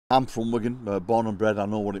I'm from Wigan, born and bred. I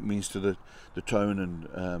know what it means to the town,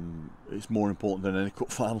 and it's more important than any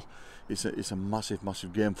cup final. It's a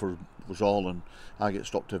massive game for us all, and I get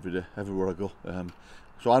stopped every day, everywhere I go.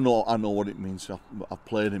 So I know what it means. I've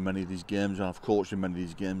played in many of these games, and I've coached in many of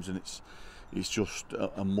these games, and it's just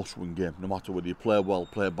a must-win game. No matter whether you play well,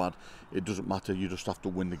 play bad, it doesn't matter. You just have to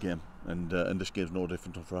win the game, and this game's no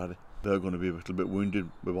different on Friday. They're going to be a little bit wounded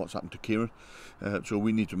with what's happened to Kieran, so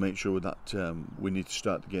we need to make sure that we need to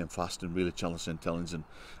start the game fast and really challenge St Helens. And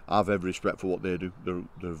I have every respect for what they do.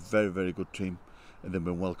 They're a very good team, and they've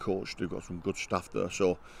been well coached. They've got some good staff there,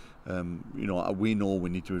 so we know we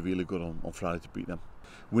need to be really good on Friday to beat them.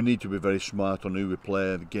 We need to be very smart on who we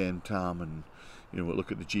play, the game time, and we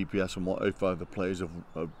look at the GPS and how far the players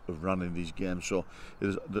have run in these games. So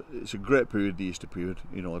it's a great period, the Easter period.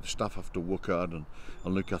 The staff have to work hard and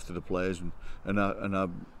look after the players, and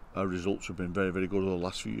our results have been very good over the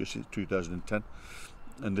last few years since 2010,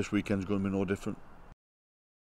 and this weekend's going to be no different.